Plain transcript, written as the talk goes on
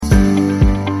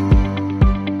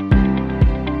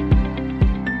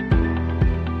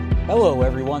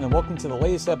everyone, and welcome to the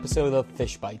latest episode of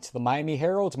Fish Bites, the Miami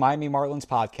Herald's Miami Marlins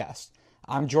podcast.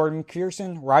 I'm Jordan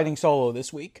McPherson, riding solo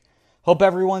this week. Hope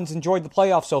everyone's enjoyed the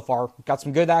playoffs so far. Got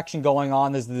some good action going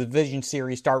on as the division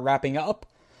series start wrapping up.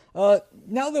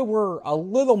 Now that we're a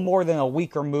little more than a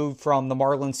week removed from the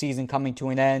Marlins season coming to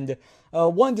an end,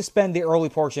 wanted to spend the early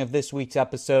portion of this week's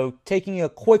episode taking a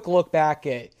quick look back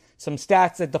at some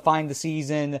stats that define the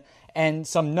season and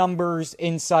some numbers,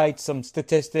 insights, some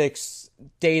statistics,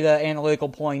 data, analytical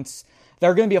points that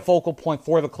are going to be a focal point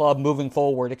for the club moving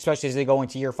forward, especially as they go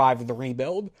into year 5 of the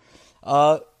rebuild.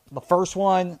 The first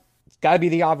one, it's got to be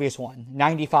the obvious one,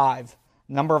 95.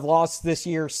 Number of losses this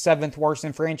year, 7th worst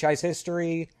in franchise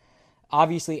history.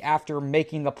 Obviously, after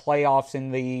making the playoffs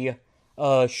in the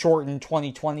shortened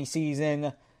 2020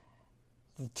 season,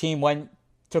 the team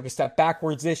took a step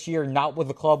backwards this year, not what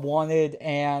the club wanted,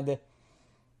 and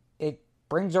it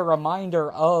brings a reminder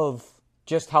of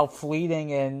just how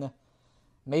fleeting and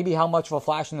maybe how much of a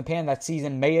flash in the pan that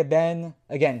season may have been.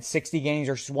 Again, 60 games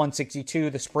versus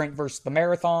 162, the sprint versus the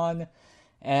marathon,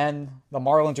 and the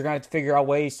Marlins are going to have to figure out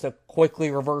ways to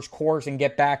quickly reverse course and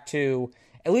get back to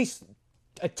at least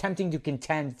attempting to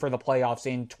contend for the playoffs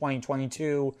in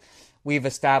 2022. We've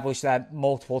established that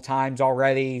multiple times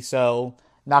already, so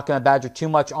not going to badger too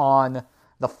much on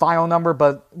the final number,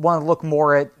 but want to look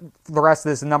more at the rest of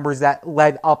this, numbers that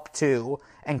led up to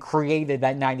and created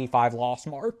that 95 loss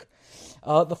mark.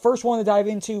 The first one to dive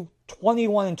into,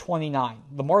 21-29.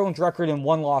 The Marlins record in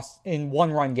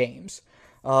one-run games.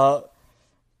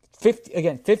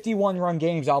 51 run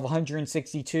games out of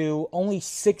 162. Only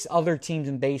 6 other teams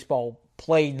in baseball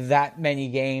played that many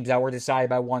games that were decided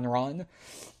by one run.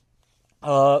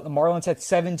 The Marlins had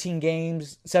 17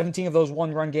 games. 17 of those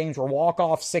one-run games were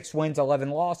walk-offs, 6 wins, 11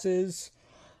 losses.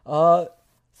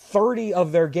 30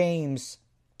 of their games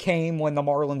came when the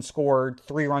Marlins scored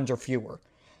 3 runs or fewer.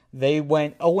 They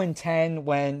went 0-10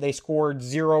 when they scored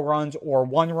 0 runs or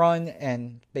 1 run,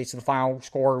 and basically the final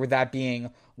score with that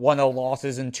being 1-0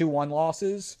 losses and 2-1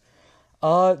 losses.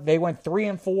 They went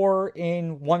 3-4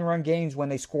 in one-run games when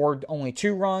they scored only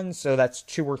 2 runs, so that's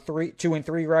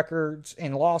 2-3 records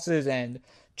in losses and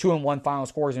 2-1 final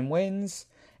scores and wins,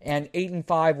 and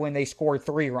 8-5 when they scored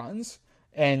 3 runs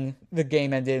and the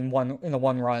game ended in a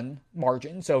one-run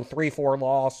margin, so 3-4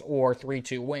 loss or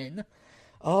 3-2 win.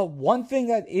 One thing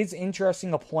that is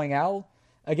interesting to point out,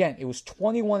 again, it was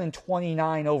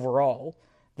 21-29 overall.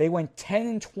 They went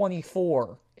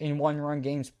 10-24 in one-run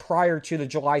games prior to the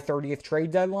July 30th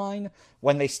trade deadline,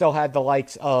 when they still had the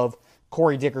likes of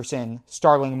Corey Dickerson,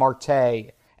 Starling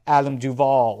Marte, Adam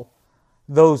Duvall,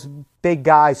 those big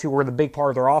guys who were the big part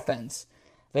of their offense.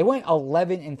 They went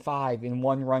 11-5 in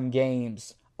one-run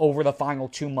games over the final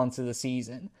 2 months of the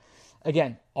season.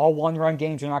 Again, all one-run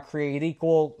games are not created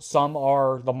equal. Some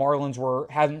are, the Marlins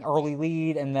had an early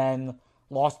lead and then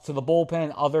lost to the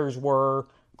bullpen. Others were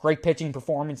great pitching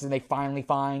performance and they finally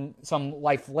find some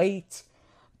life late.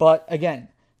 But again,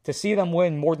 to see them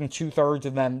win more than 2/3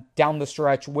 of them down the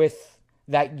stretch with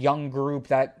that young group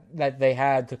that they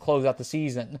had to close out the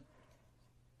season,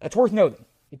 that's worth noting.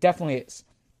 It definitely is.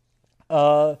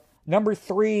 Number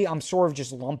 3, I'm sort of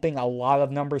just lumping a lot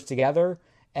of numbers together,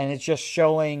 and it's just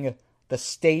showing the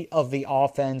state of the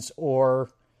offense or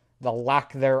the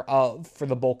lack thereof for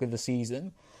the bulk of the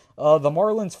season. The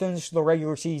Marlins finished the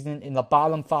regular season in the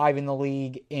bottom 5 in the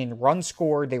league in runs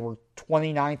scored. They were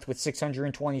 29th with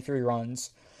 623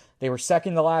 runs. They were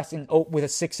second to last with a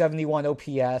 671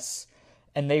 OPS,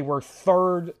 and they were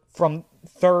third from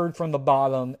the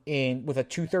bottom with a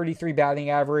 233 batting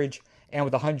average and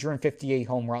with 158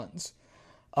 home runs.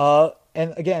 And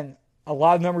again, a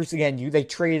lot of numbers. Again, they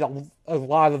traded a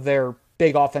lot of their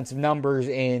big offensive numbers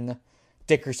in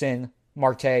Dickerson,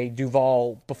 Marte,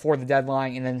 Duvall before the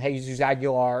deadline, and then Jesus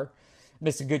Aguilar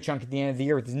missed a good chunk at the end of the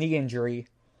year with his knee injury.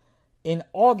 In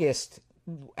August,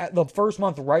 the first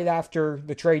month right after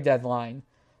the trade deadline,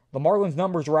 the Marlins'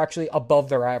 numbers were actually above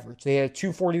their average. They had a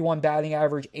 241 batting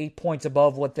average, 8 points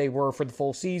above what they were for the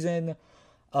full season.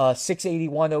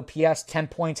 681 OPS, 10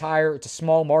 points higher. It's a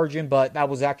small margin, but that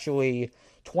was actually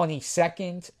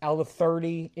 22nd out of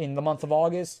 30 in the month of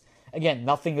August. Again,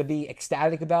 nothing to be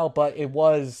ecstatic about, but it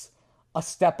was a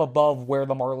step above where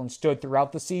the Marlins stood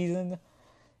throughout the season.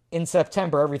 In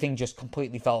September, everything just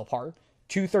completely fell apart.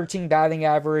 213 batting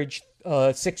average,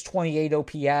 628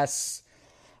 OPS.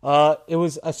 It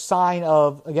was a sign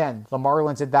of, again, the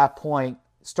Marlins at that point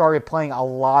started playing a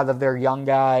lot of their young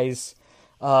guys.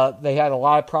 They had a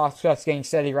lot of prospects getting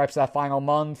steady reps that final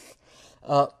month.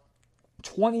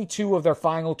 22 of their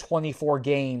final 24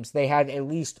 games, they had at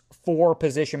least 4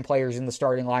 position players in the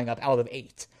starting lineup out of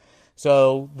 8.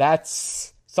 So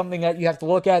that's something that you have to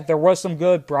look at. There was some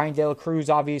good. Brian De La Cruz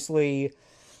obviously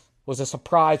was a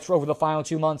surprise over the final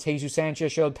 2 months. Jesus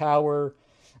Sanchez showed power.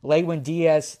 Lewin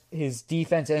Diaz, his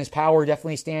defense and his power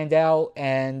definitely stand out.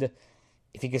 And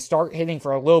if he could start hitting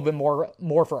for a little bit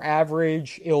more for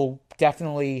average, it'll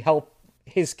definitely help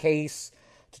his case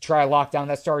to try to lock down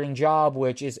that starting job,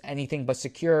 which is anything but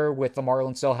secure, with the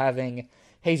Marlins still having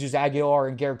Jesus Aguilar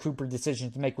and Garrett Cooper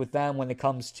decisions to make with them when it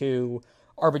comes to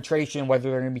arbitration, whether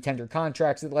they're going to be tender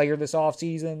contracts later this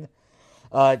offseason.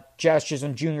 Jazz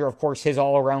Chisholm Jr., of course, his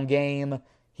all-around game.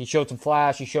 He showed some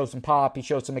flash, he showed some pop, he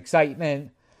showed some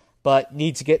excitement, but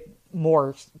needs to get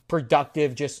more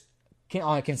productive just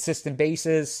on a consistent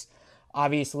basis.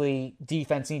 Obviously,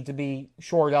 defense needs to be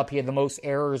shored up. He had the most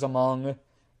errors among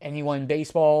anyone in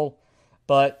baseball,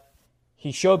 but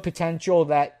he showed potential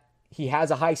that he has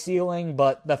a high ceiling,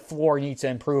 but the floor needs to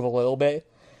improve a little bit.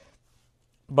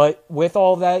 But with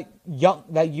all that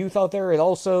youth out there, it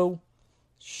also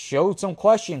showed some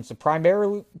questions. The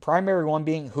primary one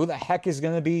being, who the heck is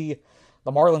going to be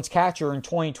the Marlins catcher in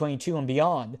 2022 and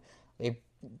beyond? They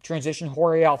transitioned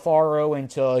Jorge Alfaro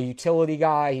into a utility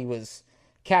guy. He was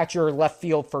catcher, left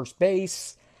field, first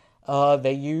base.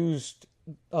 They used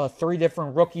 3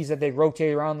 different rookies that they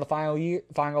rotated around the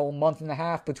final month and a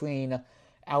half between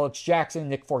Alex Jackson,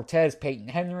 Nick Fortes, Peyton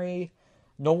Henry.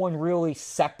 No one really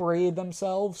separated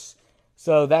themselves.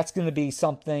 So that's going to be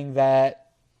something that,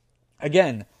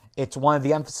 again, it's one of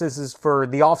the emphases for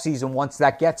the offseason once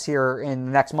that gets here in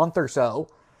the next month or so.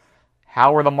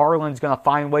 How are the Marlins going to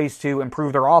find ways to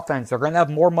improve their offense? They're going to have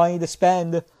more money to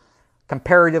spend,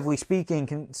 comparatively speaking,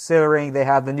 considering they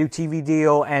have the new TV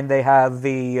deal and they have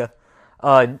the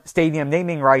stadium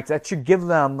naming rights. That should give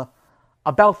them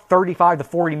about $35 to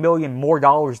 $40 million more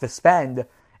dollars to spend.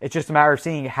 It's just a matter of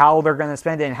seeing how they're going to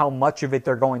spend it and how much of it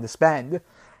they're going to spend.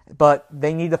 But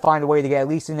they need to find a way to get at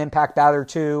least an impact batter or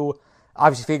two.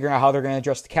 Obviously figuring out how they're going to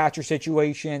address the catcher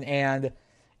situation, and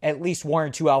at least 1 or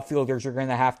 2 outfielders are going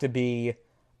to have to be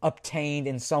obtained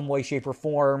in some way, shape, or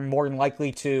form, more than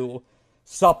likely to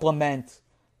supplement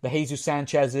the Jesus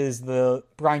Sanchez's, the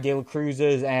Brian De La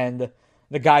Cruz's, and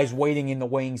the guys waiting in the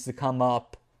wings to come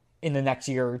up in the next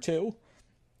year or two.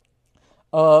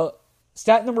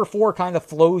 Stat number 4 kind of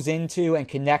flows into and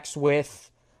connects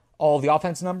with all the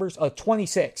offense numbers.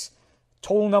 26.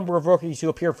 Total number of rookies who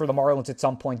appear for the Marlins at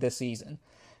some point this season.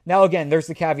 Now, again, there's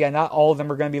the caveat. Not all of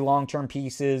them are going to be long-term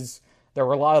pieces. There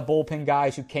were a lot of bullpen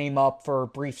guys who came up for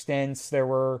brief stints. There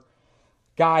were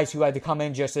guys who had to come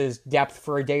in just as depth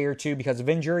for a day or two because of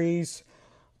injuries.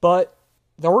 But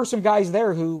there were some guys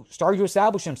there who started to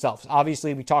establish themselves.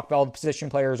 Obviously, we talked about all the position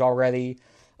players already.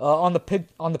 On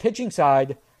the pitching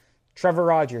side, Trevor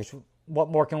Rogers, what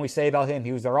more can we say about him?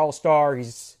 He was their all-star.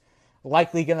 He's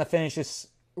likely going to finish this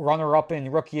runner-up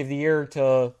in Rookie of the Year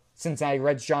to Cincinnati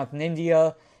Reds Jonathan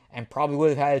India, and probably would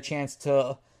have had a chance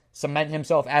to cement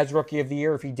himself as Rookie of the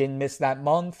Year if he didn't miss that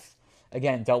month.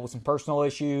 Again, dealt with some personal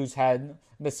issues, had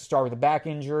missed the start with a back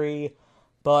injury,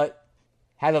 but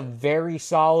had a very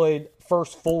solid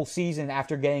first full season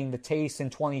after getting the taste in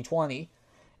 2020,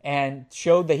 and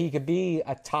showed that he could be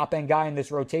a top-end guy in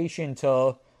this rotation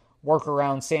to work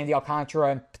around Sandy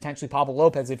Alcantara and potentially Pablo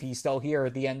Lopez if he's still here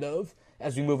at the end of,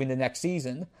 as we move into next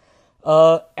season.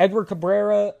 Edward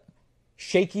Cabrera,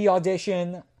 shaky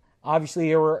audition. Obviously,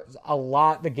 there were a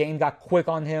lot. The game got quick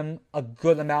on him a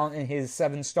good amount in his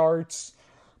 7 starts.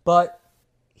 But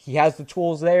he has the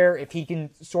tools there. If he can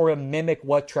sort of mimic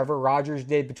what Trevor Rogers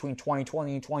did between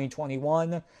 2020 and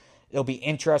 2021, it'll be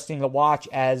interesting to watch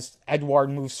as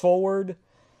Edward moves forward.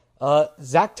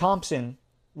 Zach Thompson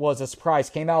was a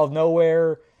surprise. Came out of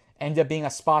nowhere. Ended up being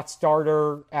a spot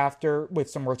starter after with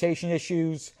some rotation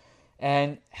issues.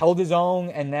 And held his own,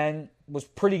 and then was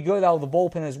pretty good out of the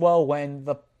bullpen as well when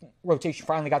the rotation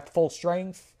finally got to full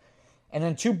strength. And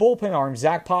then 2 bullpen arms,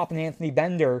 Zach Pop and Anthony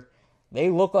Bender, they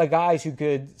look like guys who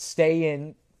could stay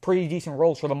in pretty decent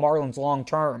roles for the Marlins long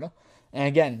term. And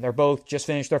again, they're both just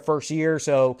finished their first year,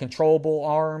 so controllable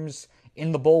arms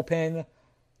in the bullpen,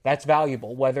 that's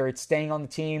valuable, whether it's staying on the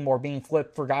team or being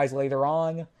flipped for guys later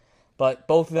on. But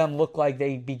both of them look like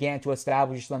they began to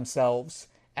establish themselves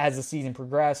as the season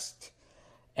progressed.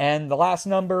 And the last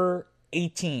number,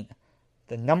 18.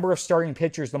 The number of starting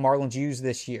pitchers the Marlins used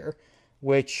this year,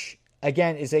 which,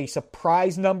 again, is a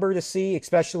surprise number to see,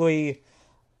 especially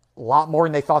a lot more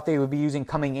than they thought they would be using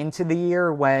coming into the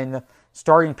year when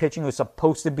starting pitching was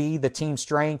supposed to be the team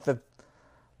strength,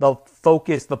 the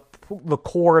focus, the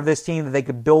core of this team that they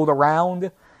could build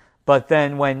around. But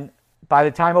then by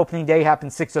the time opening day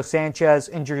happened, Sixto Sanchez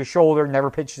injured his shoulder, never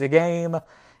pitches a game.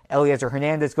 Eliezer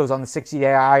Hernandez goes on the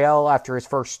 60-day IL after his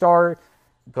first start.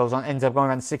 ends up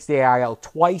going on 60-day IL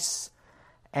twice.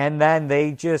 And then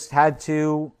they just had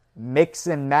to mix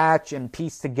and match and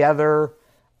piece together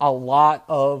a lot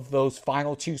of those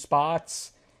final two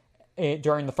spots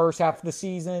during the first half of the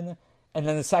season. And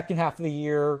then the second half of the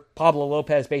year, Pablo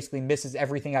Lopez basically misses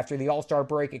everything after the All-Star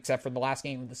break except for the last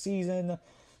game of the season.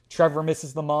 Trevor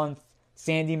misses the month.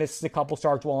 Sandy misses a couple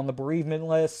starts while on the bereavement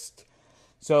list.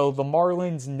 So the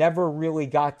Marlins never really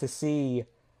got to see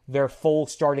their full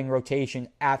starting rotation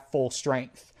at full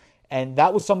strength. And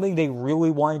that was something they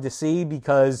really wanted to see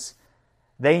because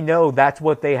they know that's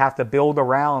what they have to build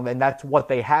around, and that's what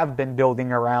they have been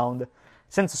building around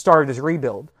since the start of this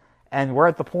rebuild. And we're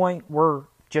at the point we're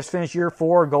just finished year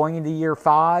 4, going into year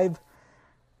 5.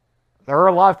 There are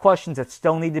a lot of questions that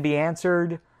still need to be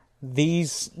answered.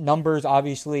 These numbers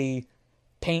obviously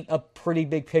paint a pretty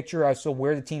big picture as to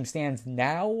where the team stands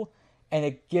now, and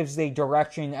it gives a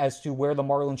direction as to where the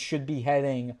Marlins should be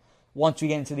heading once we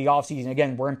get into the offseason.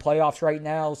 Again, we're in playoffs right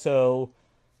now, so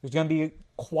there's going to be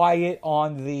quiet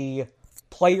on the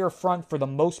player front for the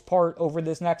most part over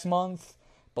this next month.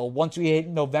 But once we hit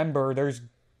November, there's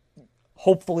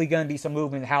hopefully going to be some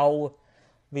movement. How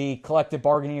the collective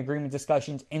bargaining agreement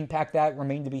discussions impact that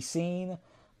remain to be seen.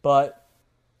 But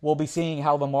we'll be seeing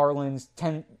how the Marlins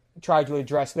try to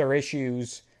address their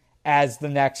issues as the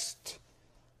next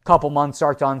couple months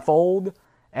start to unfold.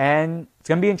 And it's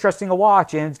going to be interesting to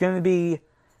watch, and it's going to be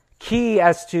key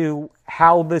as to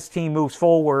how this team moves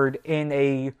forward in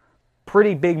a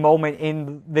pretty big moment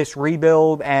in this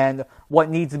rebuild and what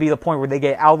needs to be the point where they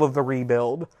get out of the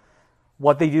rebuild.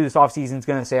 What they do this offseason is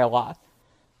going to say a lot.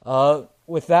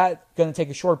 With that, going to take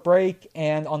a short break,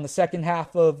 and on the second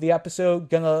half of the episode,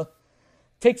 going to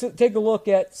take a look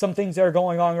at some things that are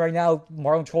going on right now.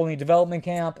 Marlins holding a development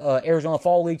camp, Arizona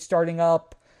Fall League starting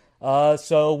up.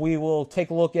 So we will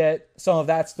take a look at some of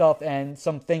that stuff and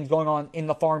some things going on in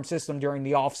the farm system during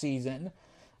the offseason.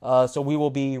 So we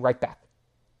will be right back.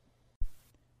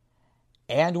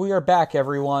 And we are back,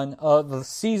 everyone. The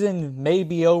season may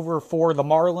be over for the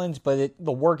Marlins, but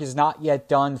the work is not yet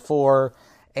done for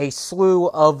a slew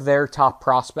of their top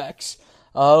prospects.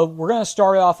 We're going to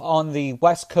start off on the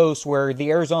West Coast, where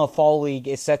the Arizona Fall League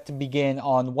is set to begin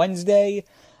on Wednesday.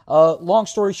 Long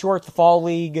story short, the Fall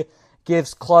League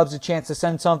gives clubs a chance to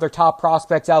send some of their top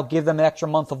prospects out, give them an extra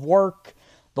month of work.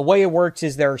 The way it works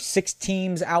is there are 6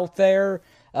 teams out there.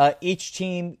 Each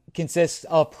team consists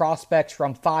of prospects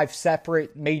from 5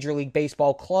 separate Major League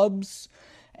Baseball clubs.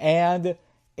 And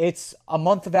it's a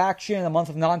month of action, a month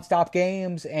of nonstop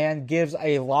games, and gives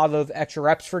a lot of extra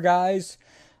reps for guys.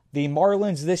 The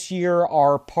Marlins this year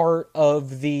are part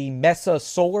of the Mesa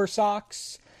Solar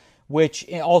Sox,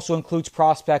 which also includes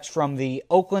prospects from the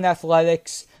Oakland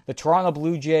Athletics, the Toronto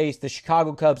Blue Jays, the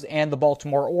Chicago Cubs, and the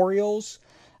Baltimore Orioles.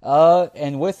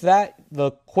 And with that,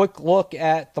 the quick look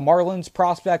at the Marlins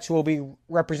prospects who will be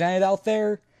represented out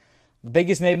there. The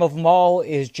biggest name of them all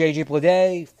is J.J.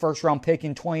 Bleday, first-round pick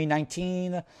in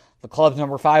 2019. The club's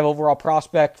number 5 overall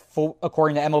prospect,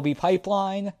 according to MLB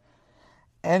Pipeline.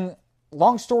 And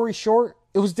long story short,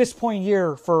 it was a disappointing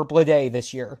year for Bleday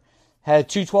this year. Had a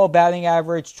 .212 batting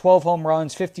average, 12 home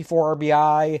runs, 54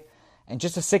 RBI, and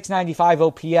just a .695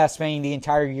 OPS spending the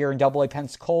entire year in AA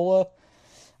Pensacola.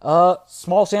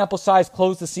 Small sample size,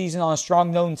 closed the season on a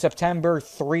strong note in September,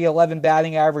 .311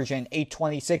 batting average and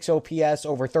 .826 OPS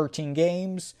over 13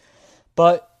 games.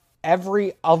 But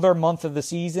every other month of the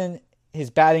season, his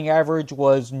batting average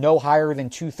was no higher than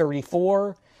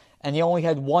 .234, and he only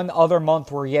had one other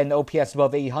month where he had an OPS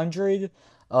above 800.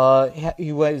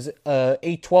 He was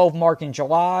 .812 mark in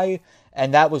July,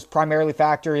 and that was primarily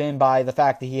factored in by the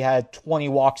fact that he had 20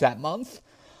 walks that month.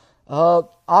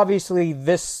 Obviously,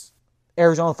 this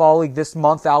Arizona Fall League this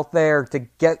month out there to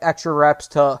get extra reps,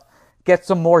 to get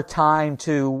some more time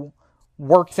to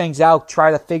work things out,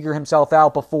 try to figure himself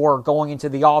out before going into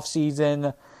the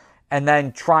offseason, and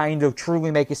then trying to truly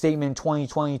make a statement in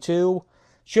 2022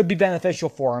 should be beneficial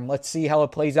for him. Let's see how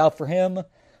it plays out for him.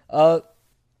 The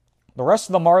rest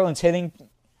of the Marlins hitting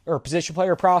or position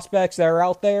player prospects that are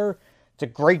out there, it's a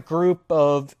great group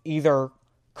of either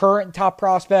current top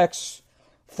prospects,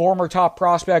 former top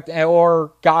prospect,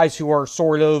 or guys who are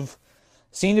sort of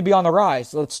seem to be on the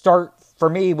rise. Let's start, for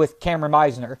me, with Cameron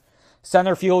Meisner.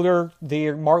 Center fielder, the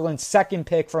Marlins' second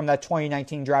pick from that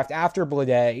 2019 draft after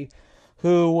Bleday,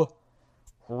 who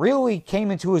really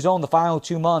came into his own the final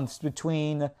 2 months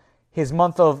between his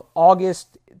month of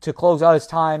August to close out his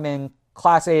time in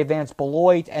Class A Advanced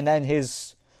Beloit, and then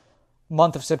his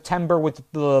month of September with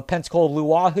the Pensacola Blue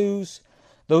Wahoos.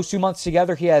 Those 2 months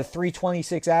together, he had a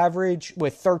 .326 average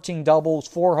with 13 doubles,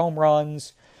 4 home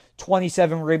runs,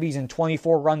 27 ribbies, and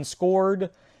 24 runs scored.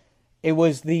 It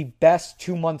was the best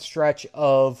 2-month stretch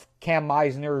of Cam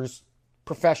Meisner's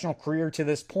professional career to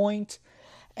this point.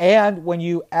 And when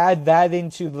you add that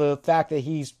into the fact that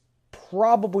he's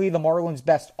probably the Marlins'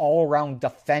 best all-around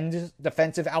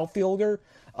defensive outfielder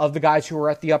of the guys who are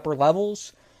at the upper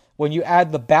levels, when you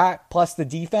add the bat plus the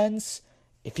defense,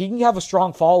 if he can have a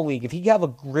strong fall league, if he can have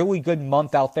a really good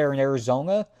month out there in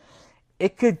Arizona,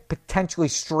 it could potentially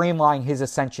streamline his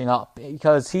ascension up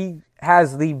because he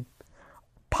has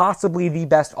possibly the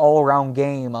best all-around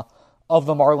game of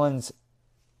the Marlins'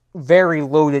 very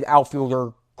loaded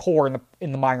outfielder core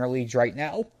in the minor leagues right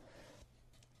now.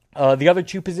 The other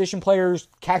two position players,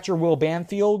 catcher Will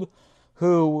Banfield,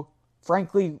 who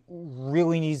frankly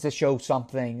really needs to show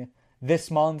something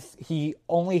this month. He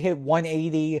only hit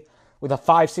 180 with a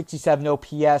 567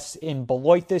 OPS in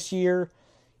Beloit this year.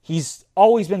 He's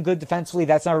always been good defensively.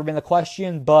 That's never been the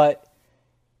question. But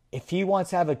if he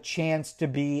wants to have a chance to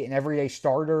be an everyday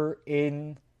starter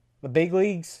in the big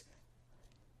leagues,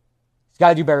 he's got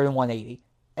to do better than 180.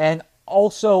 And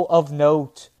also of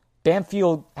note,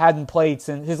 Banfield hadn't played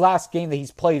since his last game that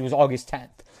he's played was August 10th.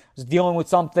 Was dealing with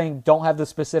something, don't have the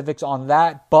specifics on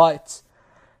that, but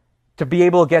to be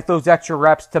able to get those extra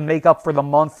reps to make up for a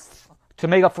month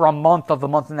of the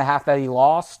month and a half that he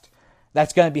lost,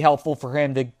 that's going to be helpful for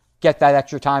him to get that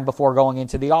extra time before going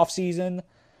into the offseason.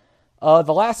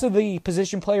 The last of the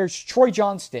position players, Troy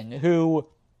Johnston, who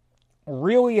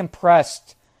really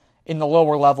impressed in the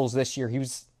lower levels this year. He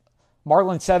was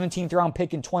Marlins 17th round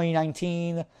pick in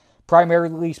 2019,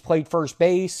 primarily played first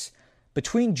base.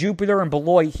 Between Jupiter and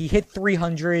Beloit, he hit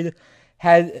 300,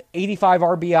 had 85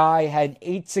 RBI, had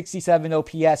 867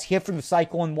 OPS, hit for the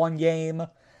cycle in one game.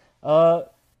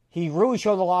 He really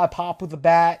showed a lot of pop with the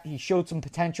bat. He showed some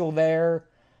potential there,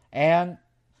 and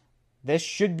this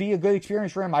should be a good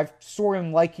experience for him. I've sort of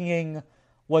liking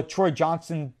what Troy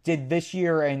Johnston did this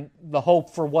year and the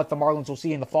hope for what the Marlins will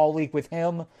see in the fall league with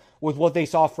him, with what they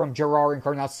saw from Gerard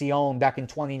Encarnacion back in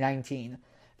 2019.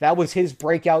 That was his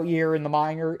breakout year in the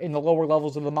lower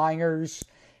levels of the minors.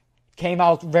 Came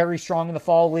out very strong in the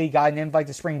fall league, got an invite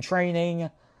to spring training.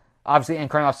 Obviously,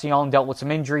 Encarnacion dealt with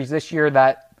some injuries this year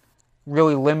that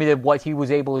really limited what he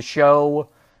was able to show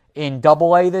in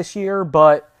Double-A this year,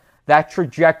 but that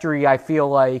trajectory, I feel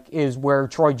like, is where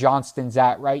Troy Johnston's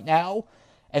at right now.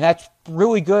 And that's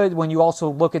really good when you also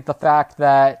look at the fact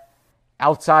that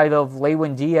outside of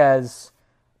Lewin Diaz,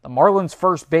 the Marlins'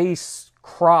 first base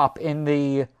crop in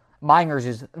the minors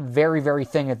is very, very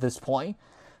thin at this point.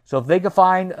 So if they can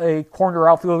find a corner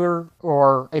outfielder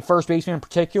or a first baseman in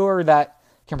particular that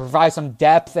can provide some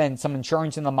depth and some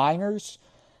insurance in the minors,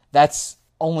 that's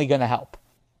only going to help.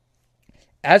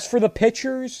 As for the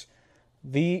pitchers,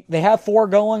 they have four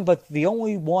going, but the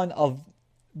only one of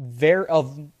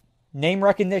name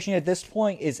recognition at this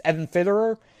point is Evan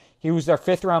Fitterer. He was their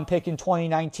 5th round pick in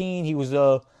 2019. He was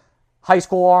a high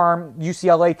school arm,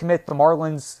 UCLA commit. The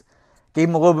Marlins gave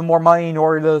him a little bit more money in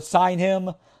order to sign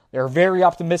him. They're very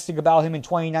optimistic about him in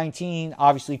 2019.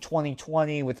 Obviously,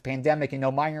 2020 with the pandemic and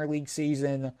no minor league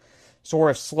season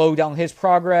sort of slowed down his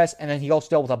progress. And then he also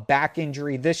dealt with a back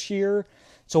injury this year.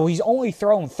 So he's only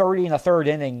thrown 30 1/3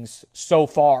 innings so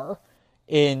far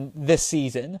in this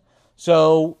season.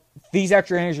 So these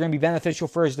extra innings are going to be beneficial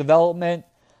for his development.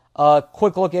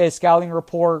 Quick look at his scouting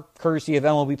report, courtesy of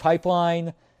MLB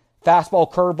Pipeline.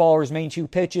 Fastball, curveball are his main two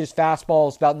pitches. Fastball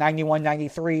is about 91,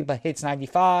 93, but hits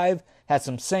 95. Has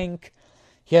some sink.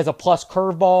 He has a plus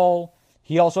curveball.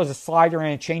 He also has a slider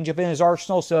and a changeup in his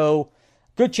arsenal, so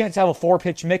good chance to have a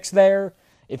 4-pitch mix there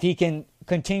if he can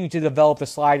continue to develop the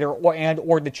slider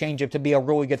or the changeup to be a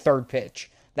really good third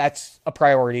pitch. That's a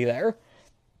priority there.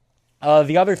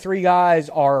 The other three guys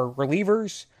are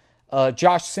relievers.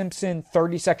 Josh Simpson,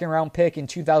 32nd round pick in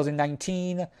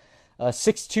 2019.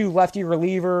 6'2 lefty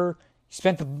reliever. He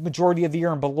spent the majority of the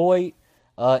year in Beloit.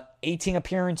 18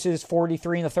 appearances,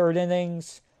 43 1/3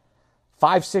 innings.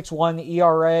 5.61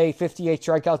 ERA, 58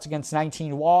 strikeouts against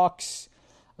 19 walks.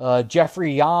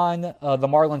 Jeffrey Yan, the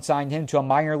Marlins signed him to a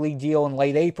minor league deal in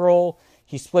late April.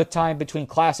 He split time between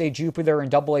Class A Jupiter and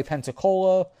Double-A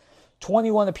Pensacola.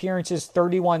 21 appearances,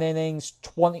 31 innings,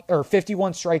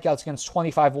 51 strikeouts against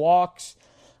 25 walks,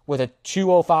 with a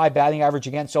 205 batting average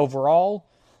against overall.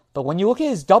 But when you look at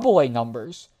his Double-A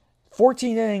numbers,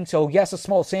 14 innings, so yes, a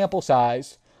small sample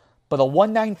size, but a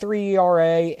 1.93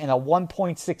 ERA and a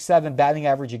 1.67 batting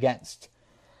average against.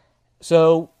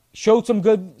 So showed some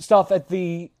good stuff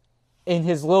in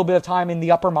his little bit of time in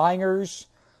the upper minors.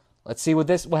 Let's see what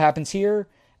happens here.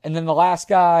 And then the last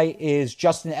guy is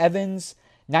Justin Evans,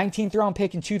 19th round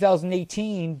pick in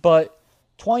 2018, but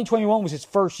 2021 was his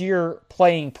first year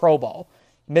playing pro ball.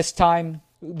 Missed time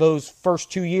those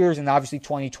first 2 years, and obviously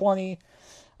 2020.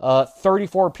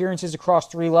 34 appearances across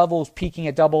 3 levels, peaking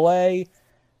at AA.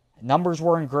 Numbers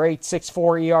weren't great.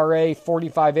 6.4 ERA,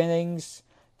 45 innings,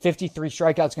 53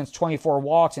 strikeouts against 24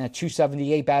 walks, and a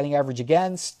 278 batting average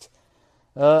against.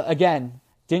 Again,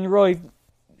 didn't really...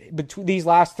 Between these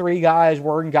last 3 guys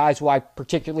weren't guys who I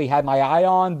particularly had my eye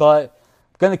on, but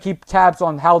I'm going to keep tabs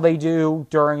on how they do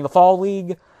during the Fall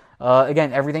League.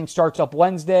 Again, everything starts up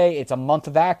Wednesday. It's a month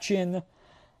of action.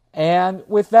 And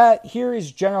with that, here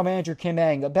is General Manager Kim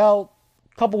Ng. About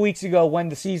a couple weeks ago, when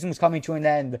the season was coming to an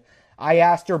end, I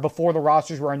asked her before the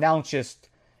rosters were announced just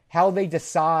how they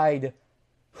decide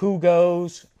who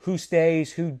goes, who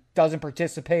stays, who doesn't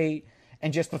participate,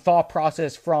 and just the thought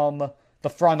process from the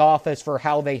front office for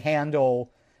how they handle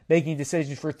making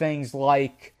decisions for things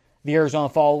like the Arizona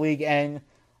Fall League. And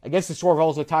I guess this sort of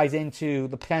also ties into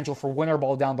the potential for winter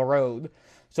ball down the road.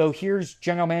 So here's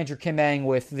General Manager Kim Ng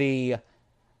with the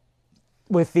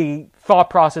thought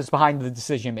process behind the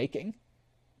decision making.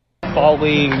 Fall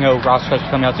League, roster special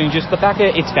coming out soon. Just the fact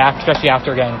that it's back, especially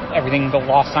after, again, everything, the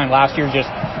lost time last year, just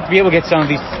to be able to get some of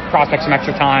these prospects some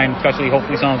extra time, especially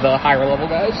hopefully some of the higher level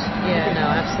guys. Yeah, no,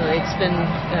 absolutely. It's been,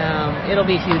 it'll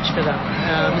be huge for them,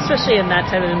 especially in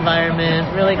that type of environment,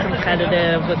 really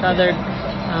competitive with other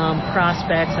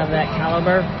prospects of that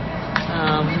caliber.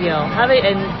 The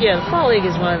Fall League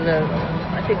is one of the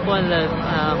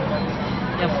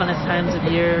funnest times of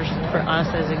year for us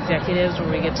as executives, where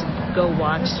we get to go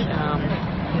watch,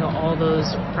 all those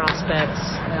prospects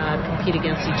compete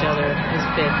against each other is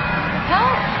big.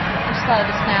 I just thought of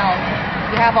this now.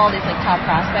 You have all these top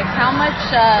prospects. How much,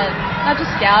 not just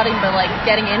scouting, but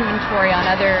getting inventory on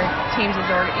other teams'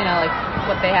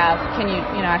 what they have, can you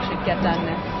actually get done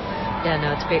there? Yeah,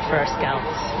 no, it's great for our scouts.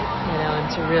 And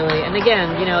to really, and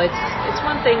again, it's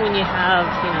one thing when you have,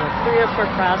 3 or 4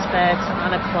 prospects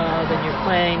on a club and you're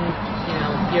playing,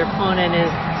 your opponent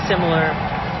is similar,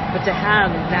 but to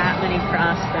have that many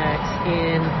prospects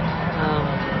in,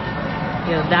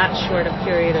 that short a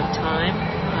period of time,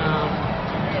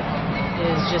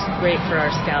 is just great for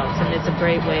our scouts, and it's a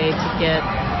great way to get,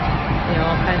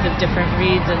 all kinds of different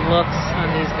reads and looks on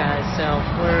these guys. So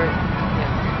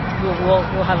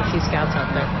we'll have a few scouts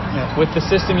out there. Yeah. With the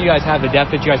system you guys have, the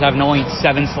depth that you guys have, and only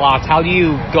 7 slots, how do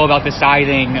you go about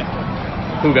deciding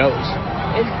who goes?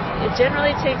 It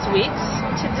generally takes weeks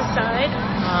to decide,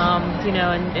 and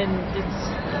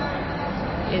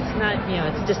it's not,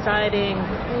 it's deciding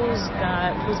who's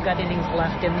got innings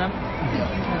left in them.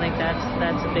 I think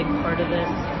that's a big part of this.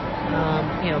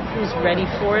 Who's ready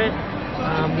for it,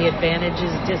 the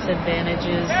advantages,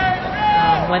 disadvantages,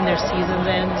 when their season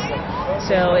ends.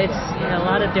 So it's a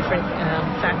lot of different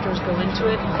factors go into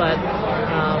it, but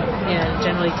it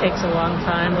generally takes a long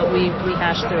time, but we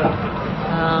hash through it.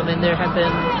 And there have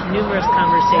been numerous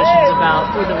conversations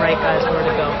about who the right guys were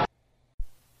to go.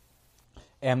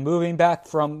 And moving back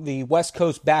from the West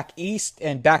Coast back east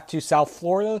and back to South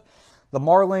Florida, the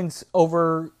Marlins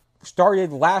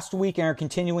started last week and are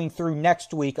continuing through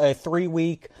next week, a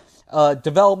 3-week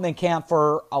development camp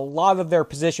for a lot of their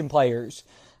position players.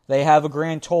 They have a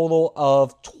grand total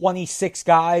of 26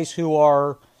 guys who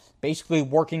are basically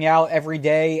working out every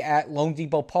day at Lone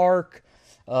Depot Park,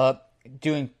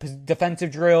 doing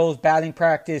defensive drills, batting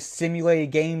practice,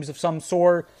 simulated games of some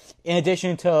sort, in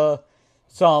addition to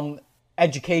some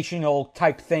educational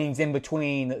type things in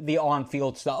between the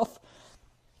on-field stuff.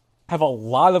 Have a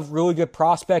lot of really good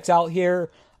prospects out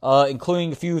here,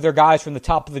 including a few of their guys from the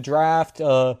top of the draft.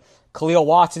 Khalil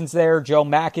Watson's there, Joe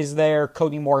Mack is there,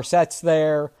 Cody Morissette's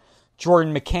there,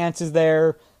 Jordan McCants is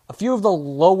there. A few of the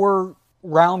lower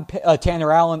round,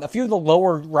 Tanner Allen, a few of the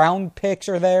lower round picks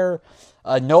are there.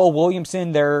 Noah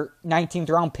Williamson, their 19th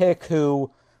round pick,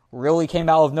 who really came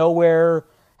out of nowhere,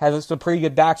 has a pretty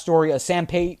good backstory.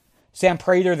 Sam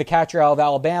Prater, the catcher out of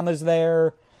Alabama, is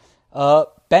there.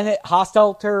 Bennett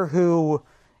Hostelter, who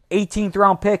 18th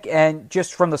round pick, and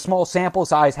just from the small sample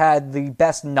size had the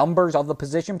best numbers of the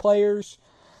position players.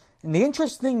 And the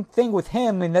interesting thing with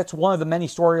him, and that's one of the many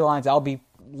storylines I'll be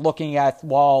looking at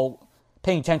while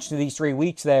paying attention to these 3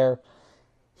 weeks there,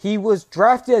 he was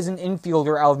drafted as an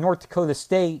infielder out of North Dakota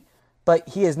State, but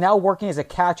he is now working as a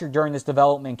catcher during this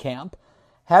development camp.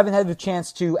 Haven't had the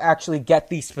chance to actually get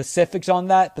the specifics on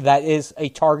that, but that is a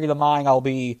target of mine. I'll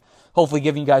be hopefully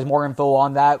giving you guys more info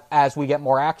on that as we get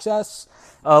more access.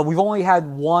 We've only had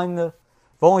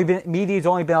media's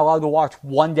only been allowed to watch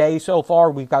one day so far.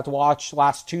 We've got to watch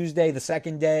last Tuesday, the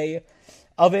second day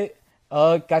of it.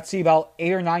 Got to see about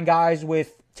 8 or 9 guys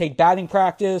take batting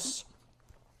practice.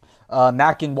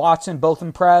 Mack and Watson both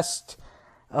impressed.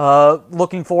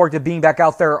 Looking forward to being back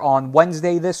out there on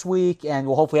Wednesday this week, and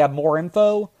we'll hopefully have more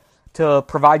info to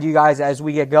provide you guys as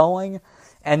we get going.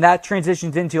 And that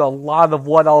transitions into a lot of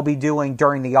what I'll be doing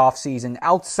during the off-season,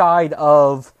 outside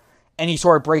of any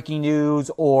sort of breaking news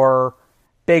or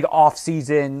big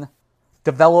off-season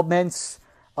developments.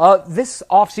 This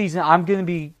off-season, I'm going to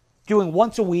be doing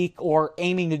once a week, or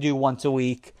aiming to do once a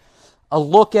week, a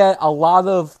look at a lot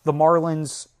of the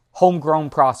Marlins' homegrown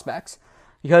prospects.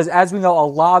 Because as we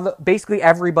know, basically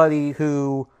everybody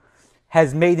who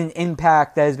has made an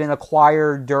impact that has been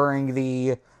acquired during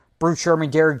the Bruce Sherman,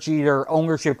 Derek Jeter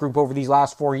ownership group over these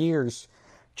last 4 years,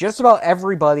 just about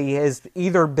everybody has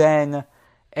either been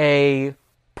a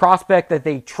prospect that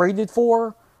they traded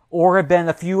for, or have been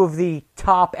a few of the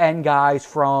top-end guys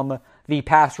from the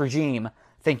past regime.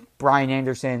 Think Brian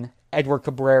Anderson, Edward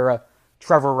Cabrera,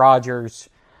 Trevor Rogers.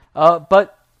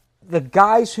 But the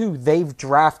guys who they've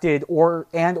drafted or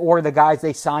the guys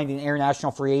they signed in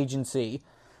international free agency,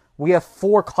 we have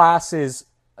 4 classes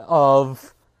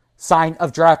of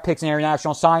draft picks and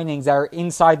international signings that are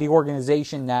inside the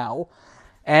organization now.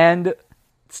 And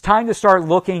it's time to start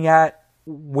looking at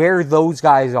where those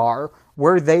guys are,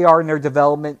 where they are in their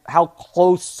development, how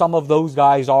close some of those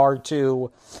guys are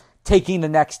to taking the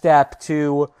next step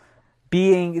to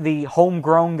being the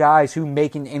homegrown guys who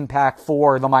make an impact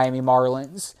for the Miami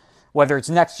Marlins, whether it's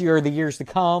next year or the years to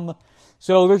come.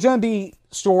 So there's going to be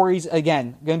stories,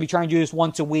 again, going to be trying to do this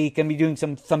once a week, going to be doing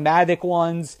some thematic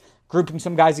ones, grouping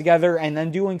some guys together, and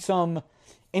then doing some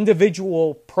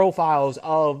individual profiles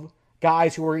of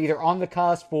guys who are either on the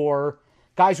cusp or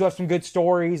guys who have some good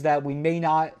stories that we may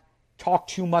not talk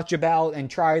too much about, and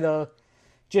try to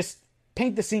just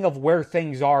paint the scene of where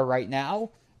things are right now.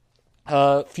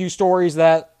 A few stories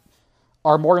that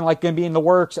are more than likely going to be in the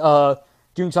works.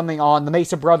 Doing something on the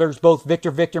Mesa brothers, both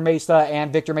Victor Mesa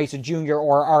and Victor Mesa Jr.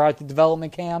 are at the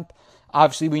development camp.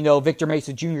 Obviously, we know Victor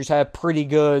Mesa Jr.'s had a pretty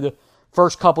good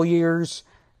first couple years.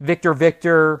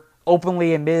 Victor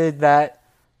openly admitted that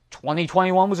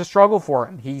 2021 was a struggle for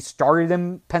him. He started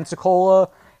in Pensacola,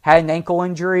 had an ankle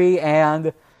injury,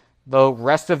 and the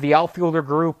rest of the outfielder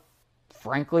group,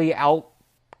 frankly,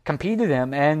 out-competed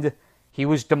him, and he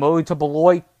was demoted to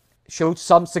Beloit, showed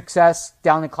some success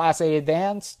down in Class A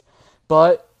Advanced,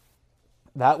 but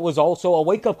that was also a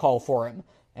wake-up call for him.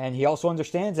 And he also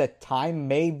understands that time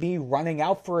may be running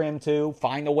out for him to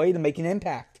find a way to make an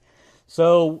impact.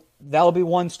 So that'll be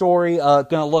one story. Going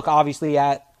to look, obviously,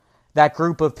 at that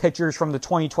group of pitchers from the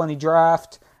 2020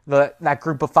 draft, that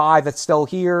group of 5 that's still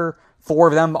here. 4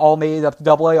 of them all made it up to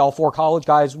Double-A. All 4 college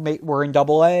guys were in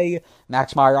Double-A.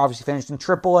 Max Meyer obviously finished in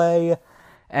Triple-A.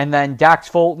 And then Dax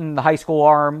Fulton, the high school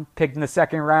arm, picked in the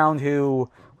second round, who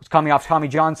was coming off Tommy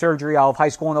John surgery out of high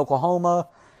school in Oklahoma.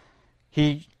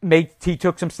 He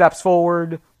took some steps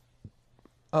forward.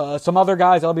 Some other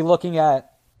guys I'll be looking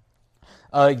at.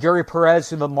 Yuri Perez,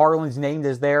 who the Marlins named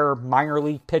as their minor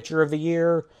league pitcher of the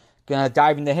year. Gonna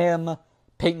dive into him.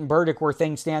 Peyton Burdick, where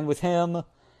things stand with him.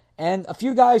 And a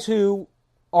few guys who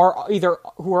are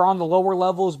on the lower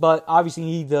levels, but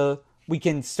obviously we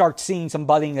can start seeing some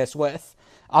buddingness with.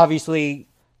 Obviously,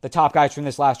 the top guys from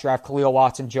this last draft, Khalil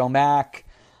Watson, Joe Mack.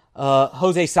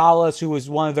 Jose Salas, who was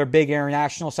one of their big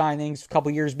international signings a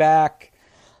couple years back.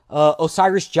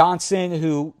 Osiris Johnson,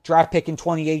 who draft pick in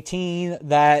 2018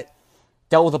 that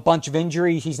dealt with a bunch of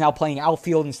injuries. He's now playing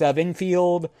outfield instead of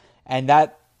infield, and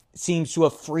that seems to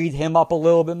have freed him up a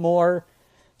little bit more.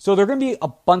 So there are going to be a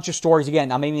bunch of stories.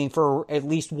 Again, I'm aiming for at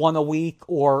least one a week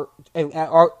or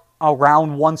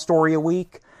around one story a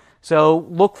week. So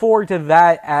look forward to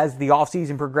that as the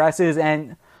offseason progresses,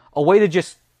 and a way to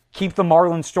just keep the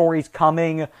Marlins stories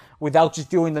coming without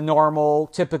just doing the normal,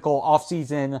 typical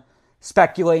offseason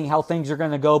speculating how things are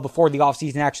going to go before the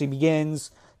offseason actually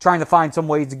begins. Trying to find some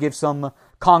ways to give some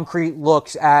concrete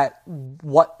looks at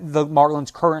what the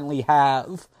Marlins currently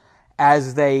have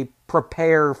as they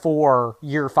prepare for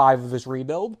year 5 of this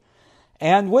rebuild.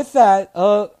 And with that,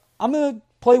 I'm going to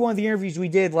play one of the interviews we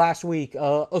did last week.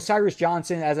 Osiris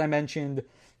Johnson, as I mentioned,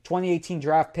 2018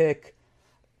 draft pick,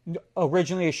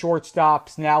 originally a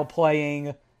shortstop, now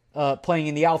playing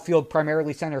in the outfield,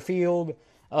 primarily center field.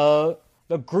 The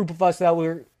group of us that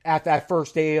were at that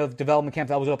first day of development camp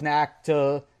that was open act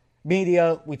to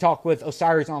media, we talked with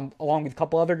Osiris along with a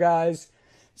couple other guys.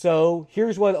 So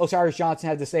here's what Osiris Johnson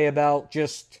had to say about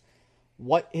just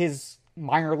what his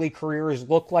minor league career has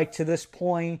looked like to this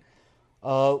point,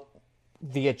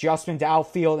 the adjustment to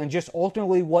outfield, and just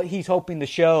ultimately what he's hoping to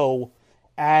show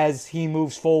as he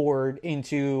moves forward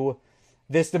into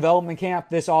this development camp,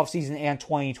 this offseason, and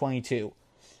 2022.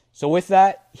 So with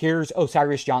that, here's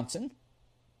Osiris Johnson.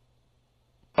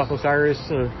 Osiris,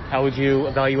 how would you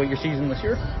evaluate your season this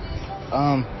year?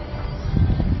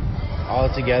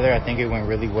 Altogether, I think it went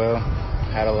really well.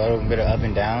 Had a little bit of up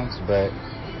and downs, but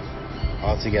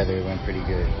altogether it went pretty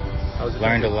good.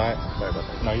 Learned a lot. Sorry about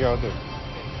that. No, you're all good.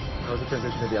 How was the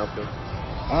transition to the outfield?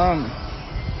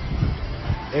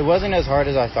 It wasn't as hard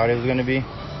as I thought it was going to be.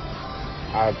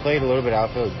 I played a little bit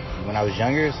outfield when I was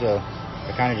younger, so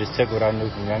I kind of just took what I knew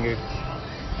from younger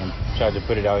and tried to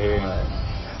put it out here, and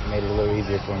made it a little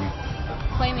easier for me.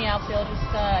 Playing the outfield,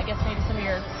 just I guess maybe some of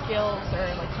your skills or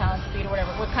like talent, speed, or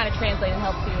whatever. What kind of translated and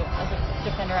helped you as a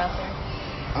defender out there?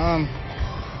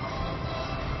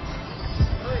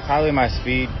 Probably my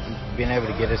speed, being able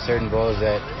to get to certain balls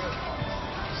that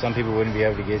some people wouldn't be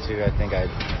able to get to. I think I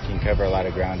can cover a lot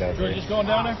of ground out there. Just going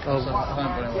down there? So how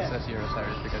important was this year,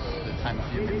 Osiris, because of the time of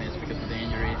year you missed because of the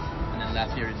injury, and then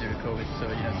last year due to COVID, so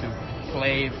to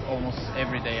play almost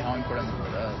every day, how important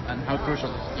and how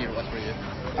crucial this year was for you?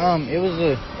 It was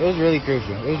really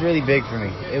crucial. It was really big for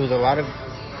me. It was a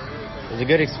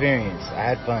good experience.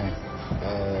 I had fun.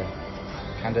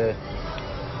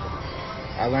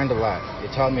 I learned a lot. It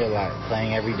taught me a lot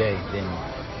playing every day than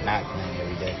not playing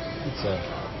every day. So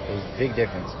it was a big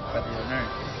difference. What did you learn?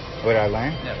 What did I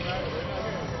learn? Yeah.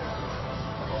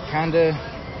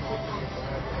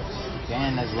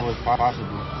 Staying as low as possible.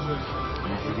 And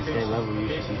if you can stay level, you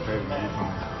should be perfectly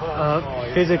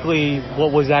fine. Physically,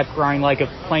 what was that grind like of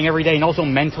playing every day? And also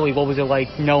mentally, what was it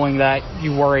like knowing that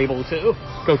you were able to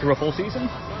go through a full season?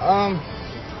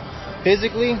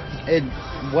 Physically, it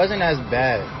wasn't as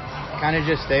bad. Kind of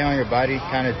just stay on your body,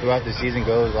 kind of throughout the season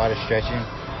goes, a lot of stretching.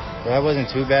 So that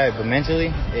wasn't too bad, but mentally,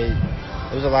 it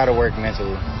was a lot of work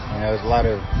mentally. It was a lot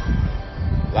of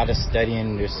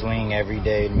studying your swing every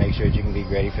day to make sure that you can be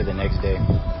ready for the next day.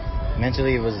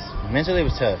 Mentally it was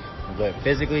tough, but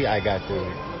physically I got through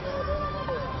it.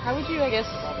 How would you, I guess,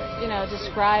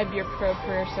 describe your pro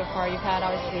career so far? You've had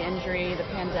obviously the injury, the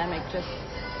pandemic, just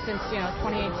since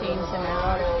 2018 to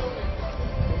now.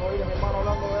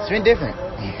 It's been different.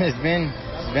 It's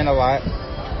been a lot.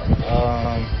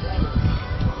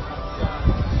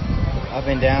 Up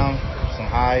and down, some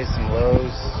highs, some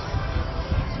lows,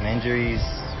 some injuries,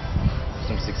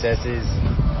 some successes.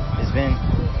 It's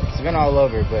been all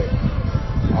over, but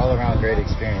all around great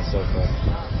experience so far.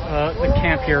 The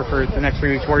camp here for the next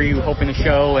 3 weeks, where are you hoping to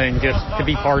show and just to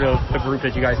be part of the group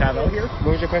that you guys have out here?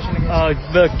 What was your question again?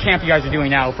 The camp you guys are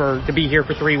doing now to be here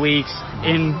for 3 weeks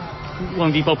in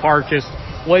Lone Depot Park, just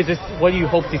what do you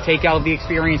hope to take out of the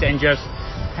experience and just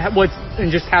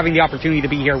having the opportunity to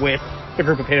be here with the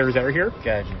group of hitters that are here?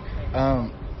 Gotcha.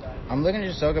 I'm looking to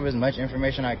just soak up as much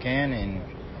information I can and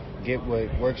get what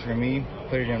works for me,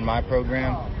 put it in my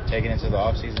program, take it into the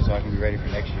off season so I can be ready for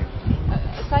next year.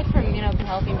 Aside from being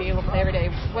healthy and being able to play every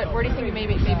day, where do you think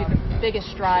maybe the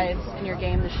biggest strides in your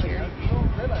game this year?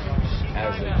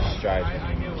 As a stride.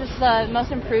 Just the most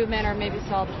improvement, or maybe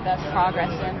saw the best progress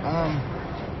in.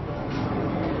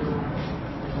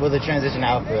 Well, the transition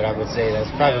outfield, I would say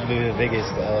that's probably the biggest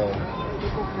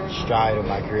stride of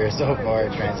my career so far,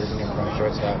 transitioning from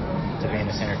shortstop to being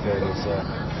a center fielder. So,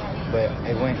 but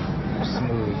it went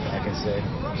smooth, I can say.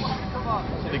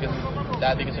 Because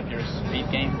of your speed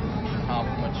game, how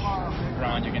much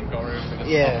ground you can cover?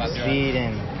 Yeah, speed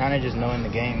and kind of just knowing the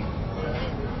game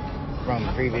from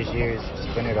previous years,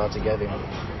 just putting it all together and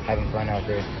having fun out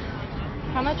there.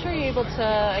 How much are you able to,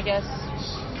 I guess,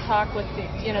 talk with the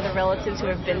relatives who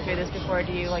have been through this before?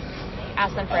 Do you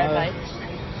ask them for advice?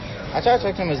 I try to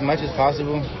talk to them as much as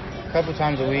possible, a couple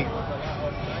times a week.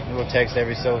 We'll text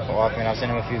every so often. I'll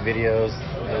send them a few videos.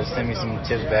 They'll send me some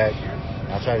tips back.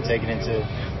 I'll try to take it into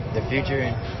the future,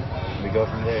 and we go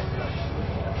from there.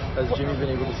 Has Jimmy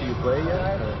been able to see you play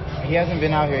yet? He hasn't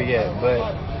been out here yet, but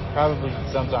probably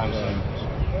sometime soon.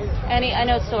 I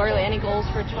know it's still early. Any goals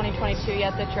for 2022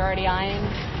 yet that you're already eyeing?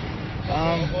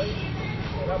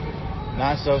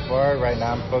 Not so far. Right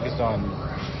now I'm focused on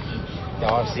the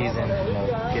off season,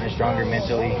 getting stronger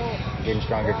mentally, getting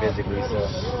stronger physically, so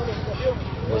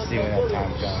we'll see when that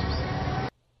time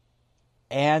comes.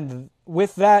 And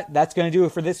with that, that's going to do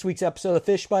it for this week's episode of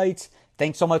Fish Bites.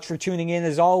 Thanks so much for tuning in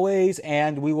as always,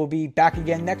 and we will be back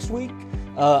again next week.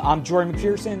 I'm Jordan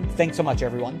McPherson. Thanks so much,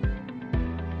 everyone.